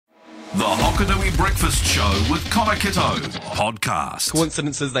The Hokanui Breakfast Show with Connor Kitto podcast.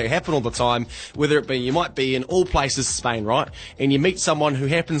 Coincidences, they happen all the time, whether it be, you might be in all places Spain, right? And you meet someone who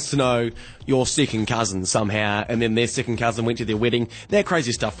happens to know your second cousin somehow, and then their second cousin went to their wedding. That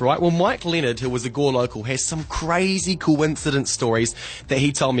crazy stuff, right? Well, Mike Leonard, who was a Gore local, has some crazy coincidence stories that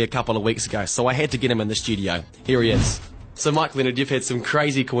he told me a couple of weeks ago, so I had to get him in the studio. Here he is. So, Mike Leonard, you've had some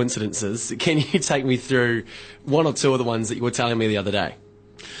crazy coincidences. Can you take me through one or two of the ones that you were telling me the other day?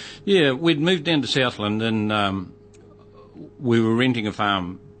 Yeah, we'd moved down to Southland and we were renting a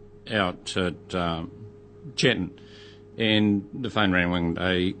farm out at Chetton, and the phone rang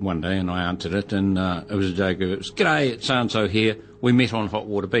one day and I answered it, and it was a joke. It was, "G'day, it's so-and-so here. We met on Hot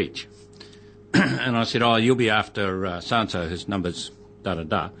Water Beach." And I said, "Oh, you'll be after so-and-so, his number's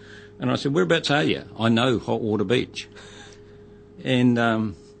da-da-da." And I said, "Whereabouts are you?" "I know Hot Water Beach."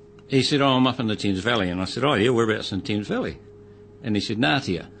 And he said, "Oh, I'm up in the Thames Valley." And I said, "Oh, yeah, whereabouts in the Thames Valley?" And he said,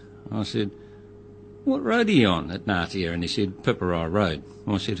 "Natia." I said, "What road are you on at Natia?" And he said, "Pipparai Road."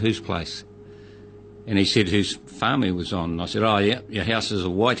 And I said, "Whose place?" And he said, "Whose farm he was on." And I said, "Oh, yeah, your house is a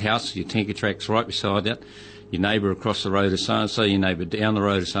white house, your tanker track's right beside that. Your neighbour across the road is so-and-so, your neighbour down the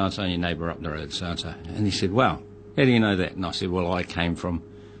road is so-and-so, and your neighbour up the road is so-and-so." And he said, "Wow, how do you know that?" And I said, "Well, I came from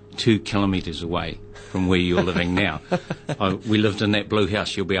 2 kilometres away from where you're living now. We lived in that blue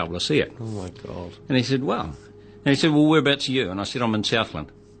house, you'll be able to see it." Oh, my God. And he said, "Wow." And he said, "Well, whereabouts are you?" And I said, "I'm in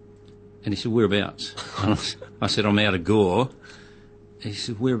Southland." And he said, "Whereabouts?" And I said, "I'm out of Gore." And he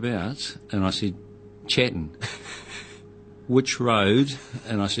said, "Whereabouts?" And I said, "Chatton." "Which road?"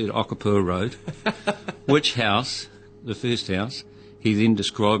 And I said, "Okapur Road." "Which house?" "The first house." He then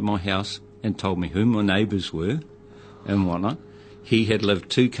described my house and told me who my neighbours were and whatnot. He had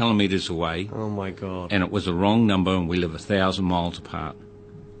lived 2 kilometres away. Oh, my God. And it was the wrong number, and we live 1,000 miles apart.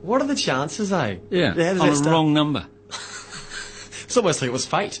 What are the chances, eh? Yeah, How does on that a start? wrong number. It's almost like it was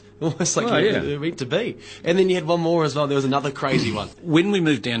fate. Almost like yeah. it meant to be. And then you had one more as well. There was another crazy one. When we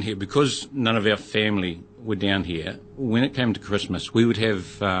moved down here, because none of our family were down here, when it came to Christmas, we would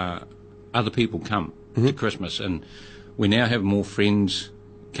have other people come to Christmas, and we now have more friends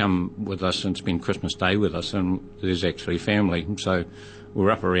come with us and spend Christmas Day with us, and there's actually family. So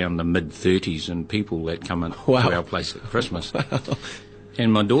we're up around the mid-30s and people that come in to our place at Christmas.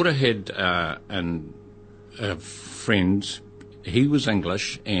 And my daughter had a friend. He was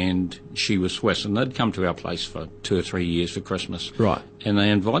English and she was Swiss, and they'd come to our place for 2 or 3 years for Christmas. Right. And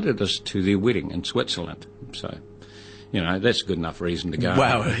they invited us to their wedding in Switzerland. So, you know, that's a good enough reason to go.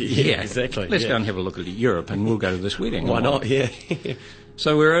 Wow, yeah, exactly. Let's go and have a look at Europe and we'll go to this wedding. Why not? Yeah.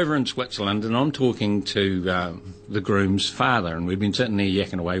 So we're over in Switzerland and I'm talking to the groom's father, and we've been sitting there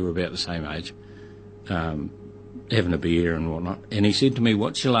yakking away. We're about the same age, having a beer and whatnot. And he said to me,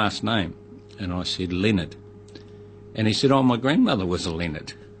 "What's your last name?" And I said, "Leonard." And he said, "Oh, my grandmother was a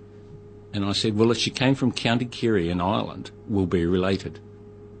Leonard." And I said, "Well, if she came from County Kerry in Ireland, we'll be related."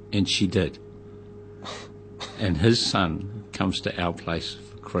 And she did. And his son comes to our place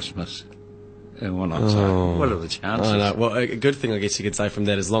for Christmas and whatnot. So what are the chances? I know. Well, a good thing I guess you could say from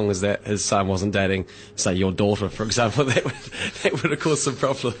that, as long as that his son wasn't dating, say, your daughter, for example, that would have caused some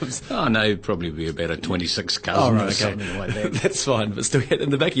problems. Oh, no, it'd probably be about a 26 cousin Oh, right, or something like that. That's fine, but still, in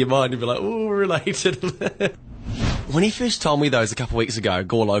the back of your mind, you'd be like, "Oh, related." When he first told me those a couple of weeks ago,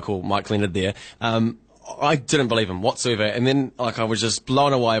 Gore local, Mike Leonard there, I didn't believe him whatsoever, and then I was just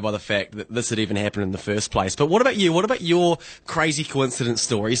blown away by the fact that this had even happened in the first place. But what about you? What about your crazy coincidence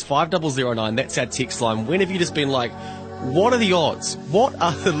stories? 5009, that's our text line. When have you just been like, what are the odds? What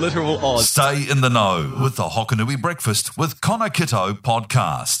are the literal odds? Stay in the know with the Hokanui Breakfast with Connor Kitto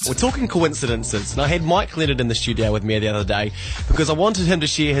podcast. We're talking coincidences, and I had Mike Leonard in the studio with me the other day because I wanted him to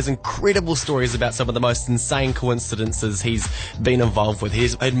share his incredible stories about some of the most insane coincidences he's been involved with.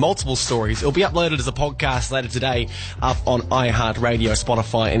 He's had multiple stories. It'll be uploaded as a podcast later today up on iHeartRadio,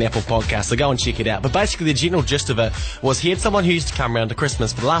 Spotify and Apple Podcasts, so go and check it out. But basically the general gist of it was he had someone who used to come around to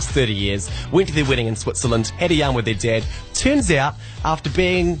Christmas for the last 30 years, went to their wedding in Switzerland, had a yarn with their dad. Turns out, after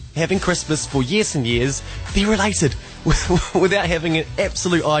having Christmas for years and years, they're related without having an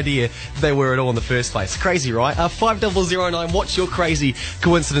absolute idea they were at all in the first place. Crazy, right? 5009, what's your crazy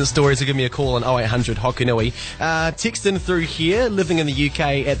coincidence stories? So give me a call on 0800 Hokanui. Text in through here, living in the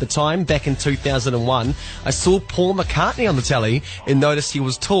UK at the time, back in 2001, I saw Paul McCartney on the telly and noticed he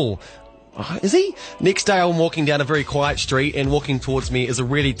was tall. Is he? Next day I'm walking down a very quiet street and walking towards me is a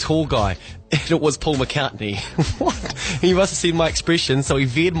really tall guy. And it was Paul McCartney. What? He must have seen my expression, so he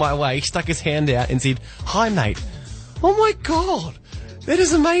veered my way, stuck his hand out and said, "Hi, mate." Oh my God. That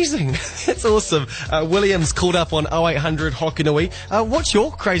is amazing. That's awesome. William's called up on 0800 Hokanui. What's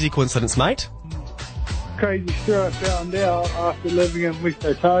your crazy coincidence, mate? crazy story I found out after living in West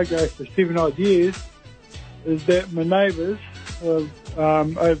Otago for 7 odd years is that my neighbours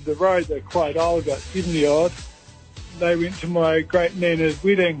over the road, they're quite old, about 70 odd. They went to my great nana's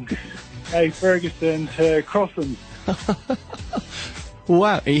wedding, Ferguson, to Crossland.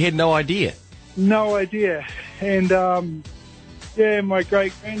 Wow, you had no idea? No idea. And my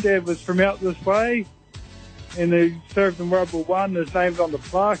great granddad was from out this way, and he served in World War One. His name's on the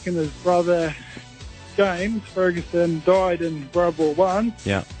plaque, and his brother James Ferguson died in World War One.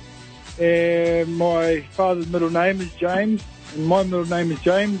 Yeah. And my father's middle name is James, and my middle name is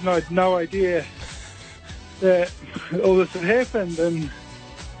James, and I had no idea that all this had happened. And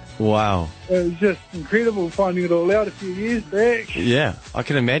wow, it was just incredible finding it all out a few years back. Yeah, I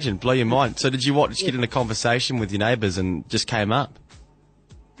can imagine. Blow your mind. So did you get in a conversation with your neighbours and just came up?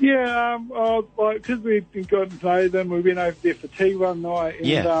 Yeah, because we'd been gotten to know them, we went over there for tea one night,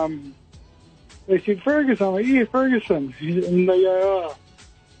 and they said, Ferguson. I'm like, yeah, Ferguson. And they go,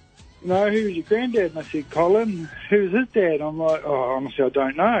 who was your granddad? And I said, Colin. Who was his dad? I'm like, honestly, I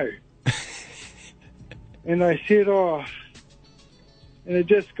don't know. And they said, and it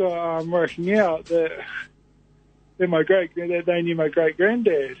just got working out that my great-granddad, they knew my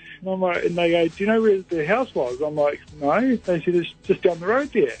great-granddad. And I'm like, and they go, do you know where the house was? I'm like, no. They said, it's just down the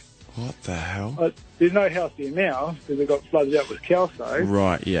road there. What the hell? There's no house there now because it got flooded out with Kelso.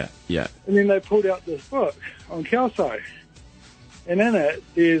 Right, yeah. And then they pulled out this book on Kelso. And in it,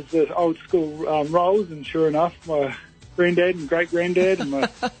 there's this old school rolls, and sure enough, my granddad and great-granddad and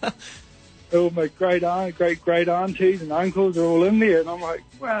all my great aunties and uncles are all in there. And I'm like,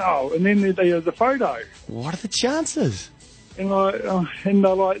 wow. And then there's a photo. What are the chances? And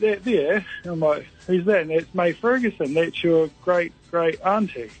they're like, that there. And I'm like, who's that? And that's May Ferguson. That's your great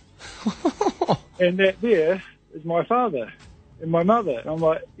auntie. And that there is my father and my mother. And I'm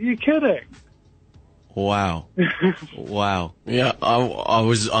like, are you kidding? Wow. Wow. Yeah,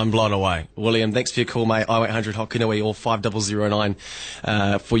 I'm blown away. William, thanks for your call, mate. 0800 Hokanui or 5009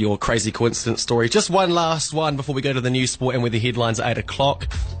 for your crazy coincidence story. Just one last one before we go to the news, sport, and with the headlines at 8 o'clock.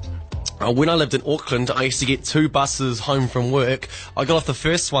 When I lived in Auckland, I used to get 2 buses home from work. I got off the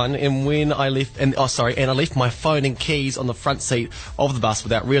first one, and when I left, and I left my phone and keys on the front seat of the bus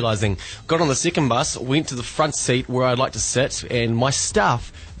without realising. Got on the second bus, went to the front seat where I'd like to sit, and my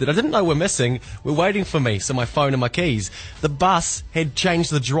stuff that I didn't know were missing were waiting for me, so my phone and my keys. The bus had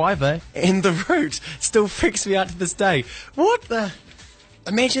changed the driver and the route. Still freaks me out to this day. What the...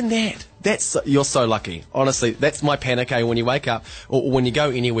 Imagine that. You're so lucky. Honestly, that's my panic, when you wake up or when you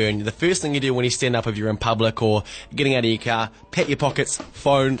go anywhere and the first thing you do when you stand up if you're in public or getting out of your car, pat your pockets,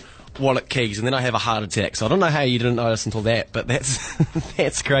 phone, wallet, keys, and then I have a heart attack. So I don't know how you didn't notice until that, but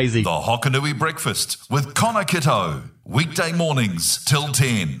that's crazy. The Hokanui Breakfast with Connor Kitto. Weekday mornings till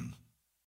 10.